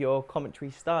fond of your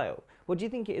commentary style. What do you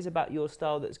think it is about your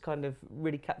style that's kind of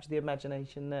really captured the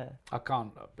imagination there? I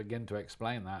can't begin to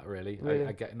explain that really. Really?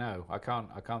 I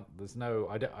can't. There's no.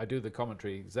 I do the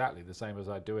commentary exactly the same as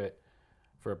I do it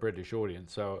for a British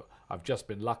audience. So I've just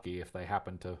been lucky if they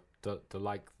happen to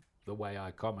like the way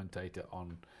I commentate it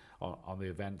on the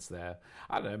events there.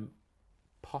 I don't know,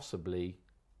 possibly.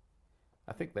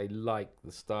 I think they like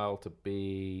the style to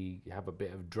have a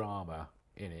bit of drama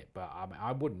in it, but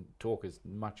I wouldn't talk as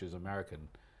much as American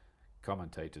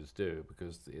commentators do,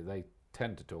 because they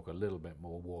tend to talk a little bit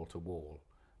more wall to wall.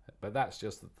 But that's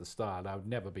just the style. I would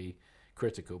never be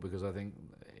critical, because I think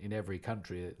in every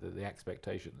country the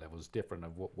expectation level is different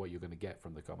of what you're going to get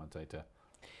from the commentator.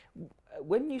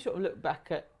 When you sort of look back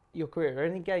at your career, are there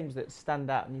any games that stand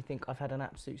out and you think, I've had an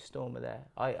absolute stormer there?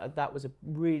 That was a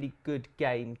really good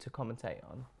game to commentate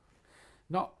on.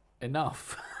 Not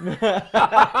enough.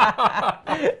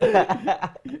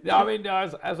 No, I mean,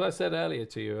 as I said earlier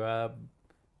to you,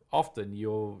 often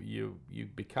you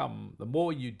become, the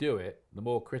more you do it, the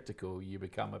more critical you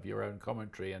become of your own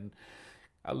commentary, and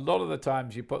a lot of the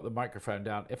times you put the microphone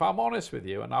down. If I'm honest with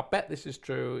you, and I bet this is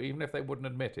true, even if they wouldn't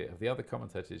admit it, of the other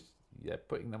commentators,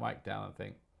 putting the mic down and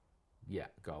think, yeah,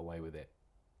 got away with it.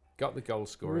 Got the goal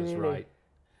scorers right.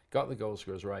 Got the goal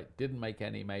scorers right. Didn't make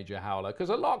any major howler, because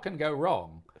a lot can go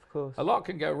wrong. Of course. A lot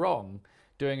can go wrong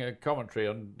doing a commentary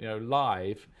on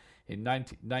live in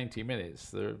 90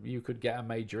 minutes. You could get a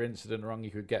major incident wrong.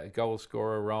 You could get a goal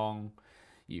scorer wrong.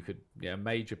 You could a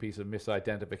major piece of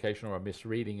misidentification or a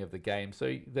misreading of the game.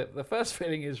 So the first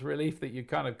feeling is relief that you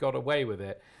kind of got away with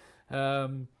it.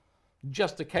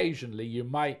 Just occasionally you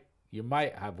might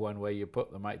have one where you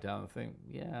put the mic down and think,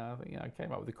 I think I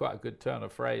came up with quite a good turn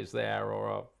of phrase there,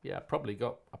 or I probably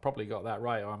got that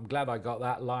right, or I'm glad I got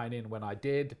that line in when I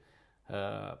did.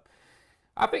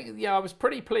 I think I was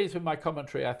pretty pleased with my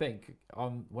commentary. I think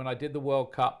when I did the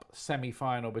World Cup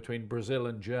semi-final between Brazil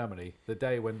and Germany, the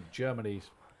day when Germany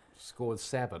scored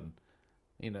 7,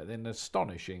 an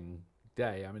astonishing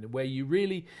day. I mean, where you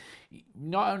really,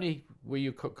 not only were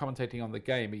you commentating on the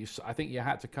game, but I think you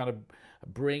had to kind of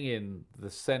bring in the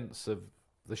sense of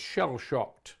the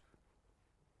shell-shocked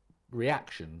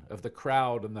reaction of the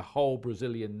crowd and the whole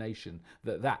Brazilian nation,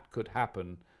 that could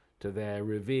happen to their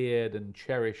revered and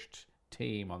cherished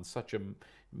team on such a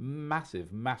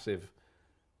massive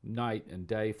night and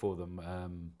day for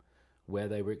them, where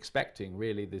they were expecting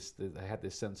really they had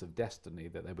this sense of destiny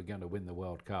that they were going to win the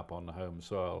World Cup on the home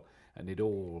soil, and it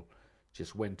all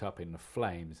just went up in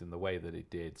flames in the way that it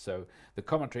did. So the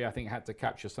commentary, I think, had to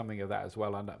capture something of that as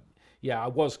well. And yeah, I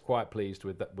was quite pleased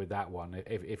with that one.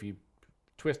 If you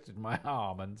twisted my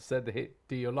arm and said,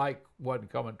 "Do you like one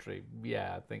commentary?"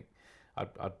 Yeah, I think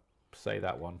I'd say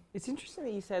that one. It's interesting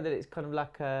that you say that it's kind of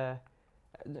like a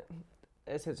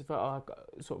sense of, I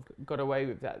sort of got away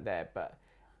with that there. But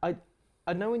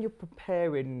I know when you're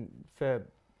preparing for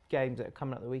games that are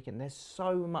coming up the weekend, there's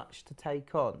so much to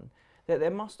take on that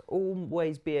there must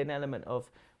always be an element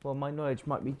of, well, my knowledge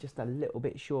might be just a little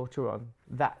bit shorter on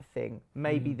that thing.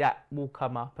 Maybe that will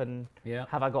come up, and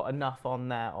have I got enough on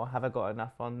that, or have I got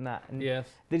enough on that? And yes,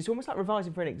 it's almost like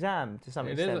revising for an exam to some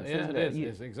extent. It is.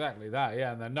 It's exactly that.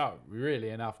 Yeah, and they're not really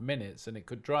enough minutes, and it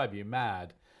could drive you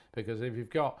mad, because if you've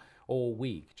got all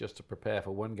week just to prepare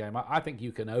for one game, I think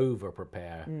you can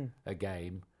over-prepare a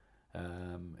game.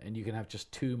 And you can have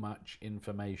just too much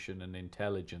information and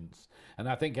intelligence, and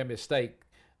I think a mistake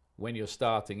when you're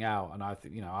starting out, and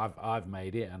I've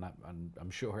made it, and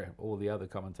I'm sure all the other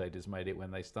commentators made it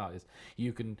when they start, is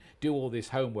you can do all this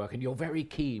homework, and you're very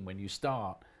keen when you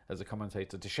start as a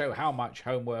commentator to show how much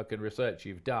homework and research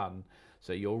you've done,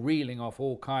 so you're reeling off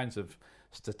all kinds of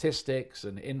statistics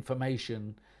and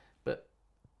information. But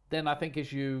then I think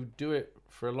as you do it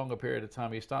for a longer period of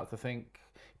time, you start to think,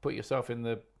 put yourself in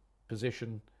the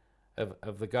position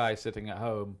of the guy sitting at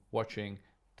home watching.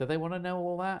 Do they want to know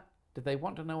all that? Do they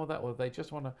want to know all that, or do they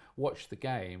just want to watch the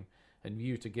game and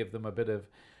you to give them a bit of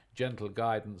gentle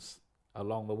guidance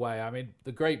along the way? I mean,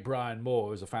 the great Brian Moore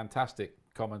was a fantastic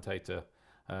commentator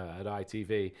at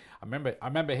ITV. I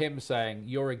remember him saying,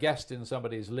 "You're a guest in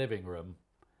somebody's living room.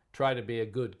 Try to be a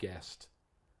good guest.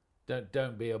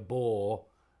 Don't be a bore,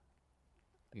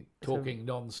 talking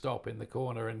non-stop in the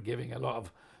corner and giving a lot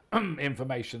of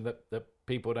information that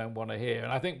people don't want to hear."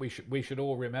 And I think we should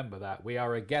all remember that we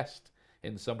are a guest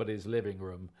in somebody's living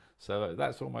room. So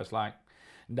that's almost like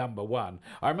number one.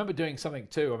 I remember doing something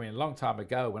too. I mean, a long time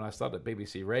ago when I started at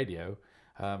BBC Radio,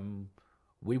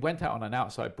 we went out on an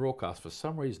outside broadcast for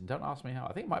some reason. Don't ask me how.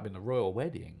 I think it might have been the royal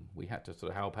wedding we had to sort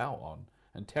of help out on,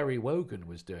 and Terry Wogan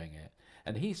was doing it.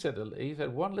 And he said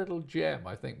one little gem,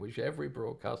 I think, which every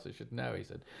broadcaster should know. He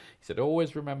said,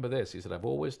 always remember this. He said, I've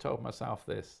always told myself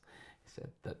this. He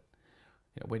said that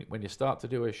when you start to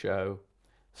do a show,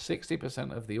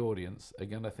 60% of the audience are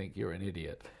going to think you're an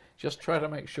idiot. Just try to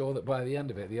make sure that by the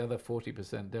end of it, the other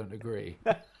 40% don't agree.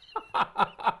 That's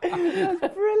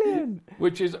brilliant.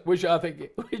 Which I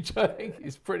think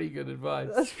is pretty good advice.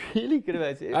 That's really good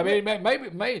advice. I mean,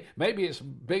 maybe it's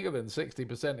bigger than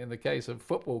 60% in the case of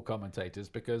football commentators,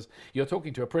 because you're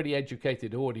talking to a pretty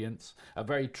educated audience, a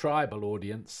very tribal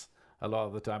audience a lot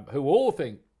of the time, who all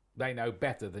think they know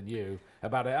better than you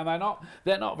about it, and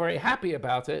they're not very happy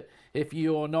about it if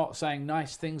you're not saying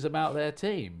nice things about their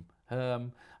team.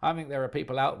 I think there are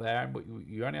people out there, and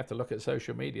you only have to look at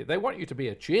social media. They want you to be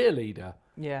a cheerleader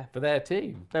for their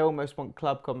team. They almost want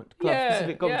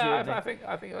club-specific commentary.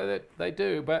 I think they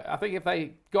do. But I think if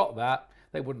they got that,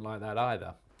 they wouldn't like that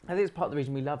either. I think it's part of the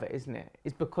reason we love it, isn't it?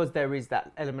 It's because there is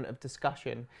that element of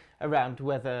discussion around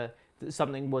whether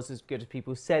something was as good as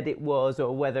people said it was,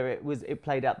 or whether it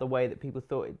played out the way that people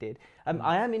thought it did.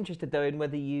 I am interested, though, in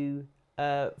whether you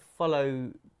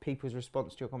follow people's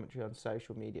response to your commentary on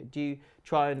social media. Do you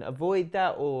try and avoid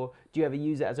that, or do you ever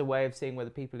use it as a way of seeing whether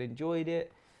people enjoyed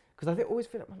it? Because I always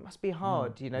feel it must be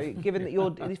hard, given that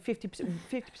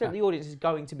 50% of the audience is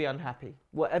going to be unhappy.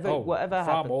 Whatever happens.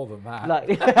 Far more than that.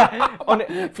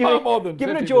 More than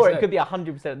given 50%. A draw, it could be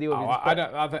 100% of the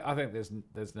audience. I think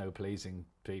there's no pleasing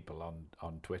people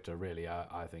on Twitter, really.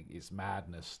 I think it's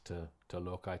madness to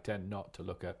look. I tend not to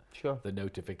look at the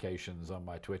notifications on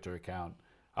my Twitter account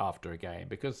after a game,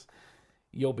 because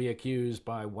you'll be accused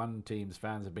by one team's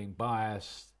fans of being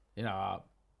biased.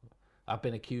 I've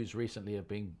been accused recently of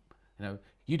being,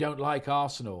 you don't like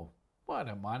Arsenal. Well, I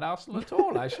don't mind Arsenal at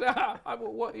all, actually.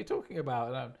 What are you talking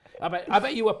about? I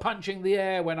bet you were punching the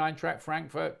air when Eintracht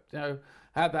Frankfurt, got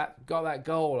that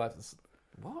goal.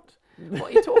 What? What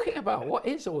are you talking about? What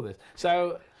is all this?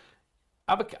 So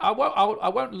I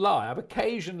won't lie. I've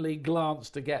occasionally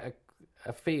glanced to get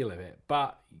a feel of it,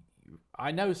 but I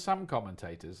know some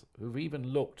commentators who've even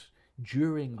looked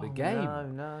during the game,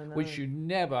 which you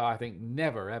never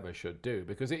ever should do,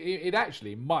 because it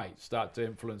actually might start to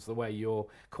influence the way you're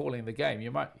calling the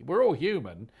game. We're all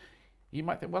human. You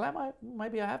might think, well,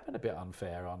 maybe I have been a bit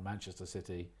unfair on Manchester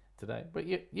City today, but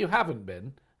you haven't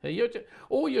been.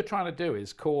 All you're trying to do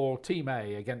is call Team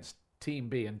A against Team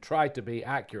B and try to be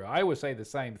accurate. I always say the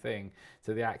same thing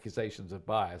to the accusations of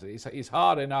bias. It's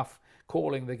hard enough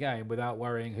calling the game without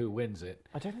worrying who wins it.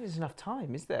 I don't think there's enough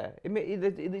time, is there? In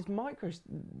these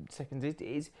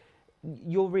microseconds,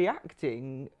 you're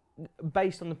reacting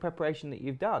based on the preparation that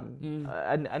you've done.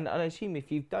 And I assume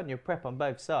if you've done your prep on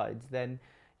both sides, then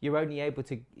you're only able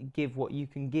to give what you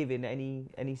can give in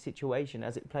any situation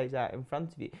as it plays out in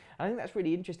front of you. I think that's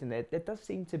really interesting. There does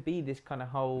seem to be this kind of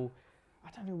whole,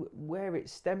 I don't know where it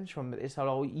stems from, but this whole,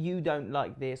 oh, you don't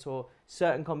like this, or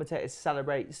certain commentators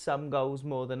celebrate some goals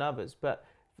more than others. But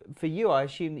for you, I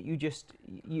assume that you just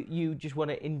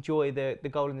want to enjoy the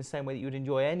goal in the same way that you would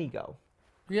enjoy any goal.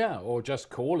 Yeah, or just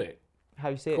call it. How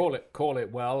you see it? Call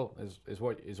it well is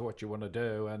what you want to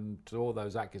do, and all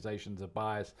those accusations of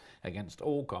bias against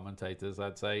all commentators,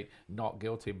 I'd say not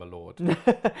guilty, my lord.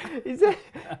 Is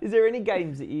there any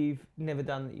games that you've never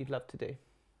done that you'd love to do?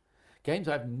 Games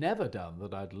I've never done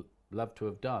that I'd love to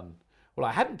have done. Well,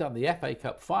 I hadn't done the FA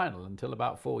Cup final until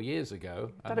about 4 years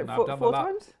ago. Done it four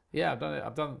times? Yeah, I've done it.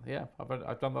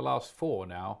 I've done the last 4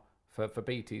 now for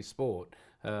BT Sport.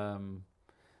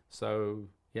 So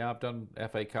yeah, I've done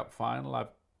FA Cup final.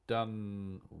 I've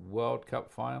done World Cup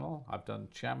final. I've done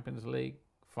Champions League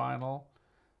final.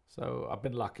 So I've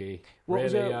been lucky.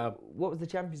 What was the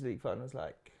Champions League finals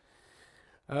like?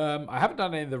 I haven't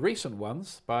done any of the recent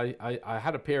ones, but I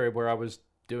had a period where I was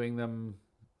doing them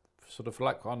sort of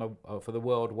like for the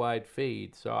worldwide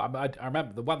feed. So I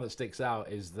remember the one that sticks out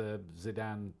is the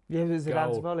Zidane. Yeah, the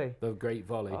Zidane's volley. The great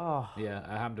volley. Oh. Yeah,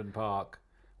 at Hampden Park.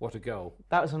 What a goal.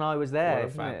 That was when I was there,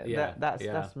 isn't it? Yeah,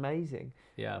 that's amazing.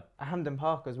 Yeah. At Hampden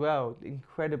Park as well.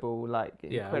 Incredible,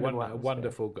 incredible a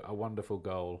wonderful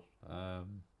goal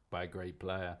by a great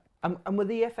player. And were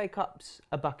the FA Cups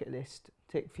a bucket list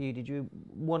tick for you? Did you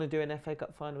want to do an FA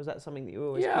Cup final? Was that something that you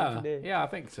always wanted to do? Yeah, I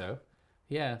think so.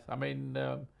 Yeah, I mean,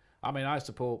 I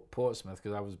support Portsmouth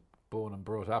because I was born and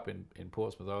brought up in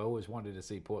Portsmouth. I always wanted to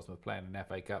see Portsmouth playing an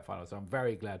FA Cup final, so I'm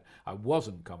very glad I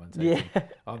wasn't commentating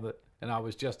on the. And I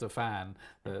was just a fan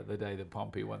the day that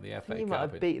Pompey won the FA Cup. You might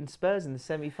have beaten Spurs in the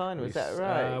semi-final. Is that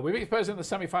right? We beat Spurs in the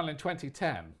semi-final in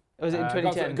 2010. Was it in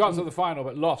 2010? Got to the final,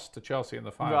 but lost to Chelsea in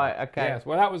the final. Right. Okay. Yes.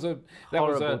 Well, that was a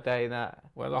horrible day.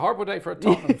 Well, a horrible day for a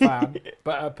Tottenham fan,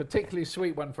 but a particularly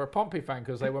sweet one for a Pompey fan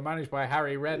because they were managed by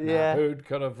Harry Redknapp, who'd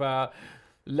kind of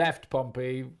left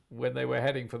Pompey when they were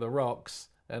heading for the Rocks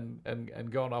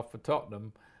and gone off for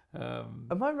Tottenham.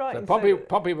 Am I right? So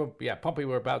Pompey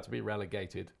were about to be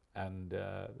relegated. And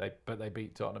they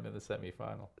beat Tottenham in the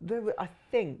semi-final. I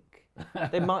think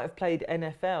they might have played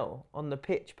NFL on the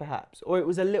pitch, perhaps, or it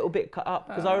was a little bit cut up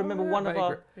because I remember one of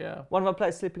our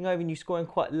players slipping over and you scoring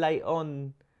quite late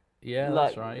on. Yeah,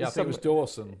 that's right. Yeah, I think it was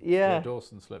Dawson. Yeah,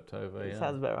 Dawson slipped over. Yeah,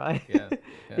 sounds about right.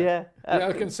 Yeah.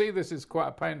 I can see this is quite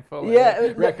a painful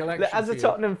recollection. As a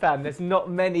Tottenham fan, there's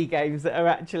not many games that are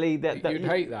actually that. You'd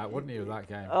hate that, wouldn't you? That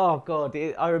game. Oh God,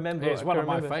 I remember. It's one of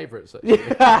my favourites.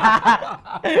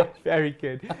 Very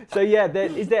good. So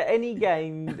is there any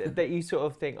game that you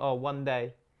sort of think, oh, one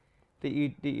day that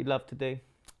you'd love to do?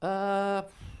 I'm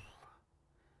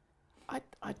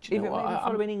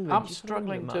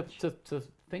struggling to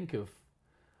think of.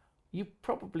 You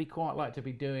probably quite like to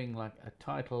be doing like a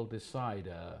title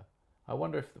decider. I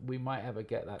wonder if we might ever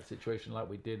get that situation like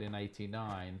we did in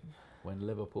 '89 when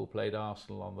Liverpool played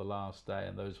Arsenal on the last day,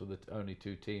 and those were the only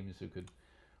 2 teams who could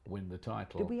win the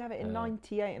title. Did we have it in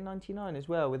 '98 and '99 as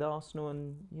well with Arsenal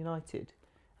and United?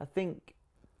 I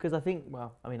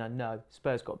know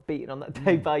Spurs got beaten on that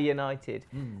day by United,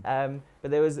 but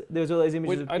there was all those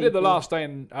images. I did the last day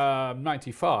in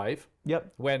 '95.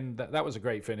 Yep. When that was a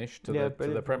great finish to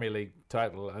the Premier League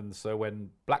title, and so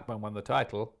when Blackburn won the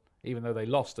title, even though they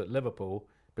lost at Liverpool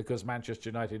because Manchester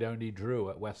United only drew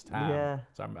at West Ham. Yeah.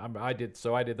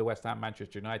 So I did the West Ham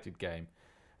Manchester United game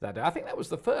that day. I think that was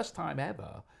the first time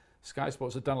ever Sky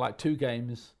Sports had done like 2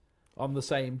 games on the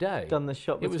same day. Done the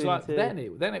shot between It was like the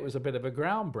 2. then it was a bit of a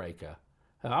groundbreaker.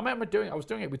 I remember I was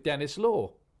doing it with Dennis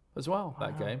Law as well.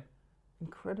 That game.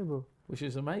 Incredible. Which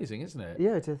is amazing, isn't it?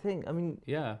 Yeah, to think. I mean,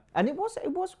 yeah. And it was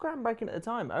groundbreaking at the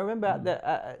time. I remember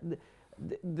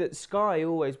that Sky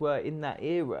always were in that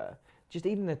era. Just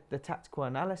even the tactical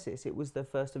analysis, it was the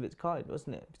first of its kind,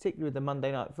 wasn't it? Particularly with the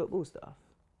Monday Night Football stuff.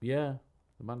 Yeah,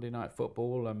 the Monday Night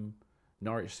Football.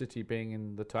 Norwich City being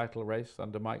in the title race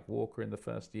under Mike Walker in the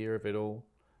first year of it all.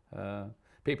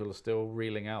 People are still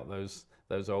reeling out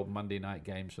those old Monday night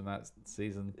games from that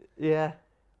season. Yeah.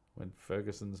 When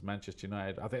Ferguson's Manchester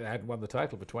United, I think they hadn't won the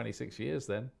title for 26 years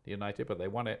then, United, but they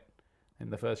won it in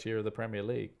the first year of the Premier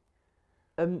League.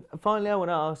 Finally, I want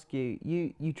to ask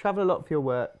you travel a lot for your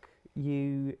work.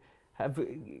 You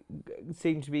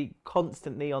seem to be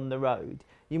constantly on the road.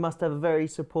 You must have a very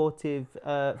supportive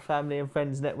family and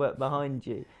friends network behind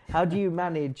you. How do you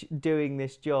manage doing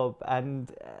this job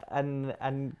and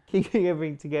keeping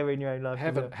everything together in your own life?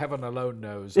 Heaven alone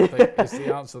knows. I think is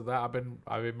the answer to that.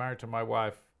 I've been married to my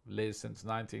wife Liz since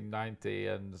 1990,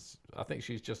 and I think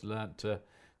she's just learnt to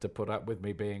put up with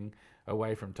me being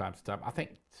away from time to time. I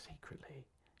think secretly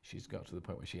she's got to the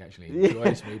point where she actually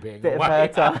enjoys me being Bit away.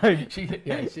 Of her time. She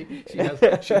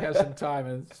has some time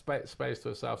and space to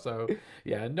herself. So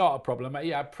yeah, not a problem.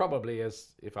 Yeah, probably, as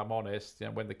if I'm honest,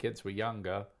 when the kids were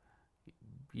younger,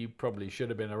 you probably should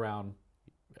have been around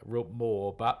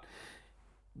more. But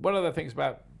one of the things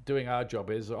about doing our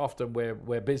job is often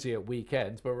we're busy at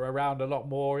weekends, but we're around a lot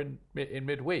more in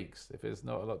midweeks if there's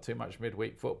not a lot too much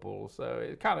midweek football. So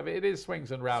it is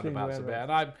swings and roundabouts a bit.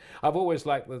 And I've always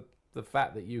liked the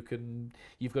fact that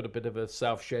you've got a bit of a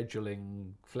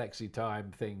self-scheduling flexi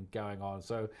time thing going on.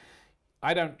 So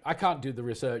I can't do the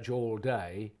research all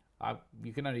day.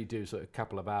 You can only do sort of a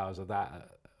couple of hours of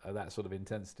that sort of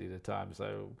intensity at a time.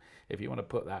 So if you want to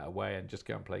put that away and just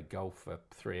go and play golf for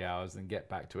 3 hours and get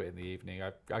back to it in the evening,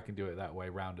 I can do it that way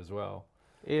round as well.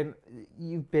 Ian,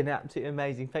 you've been absolutely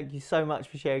amazing. Thank you so much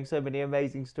for sharing so many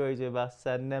amazing stories with us.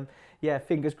 And yeah,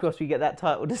 fingers crossed we get that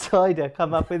title decider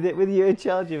come up with you in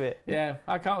charge of it. Yeah,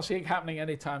 I can't see it happening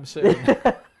anytime soon.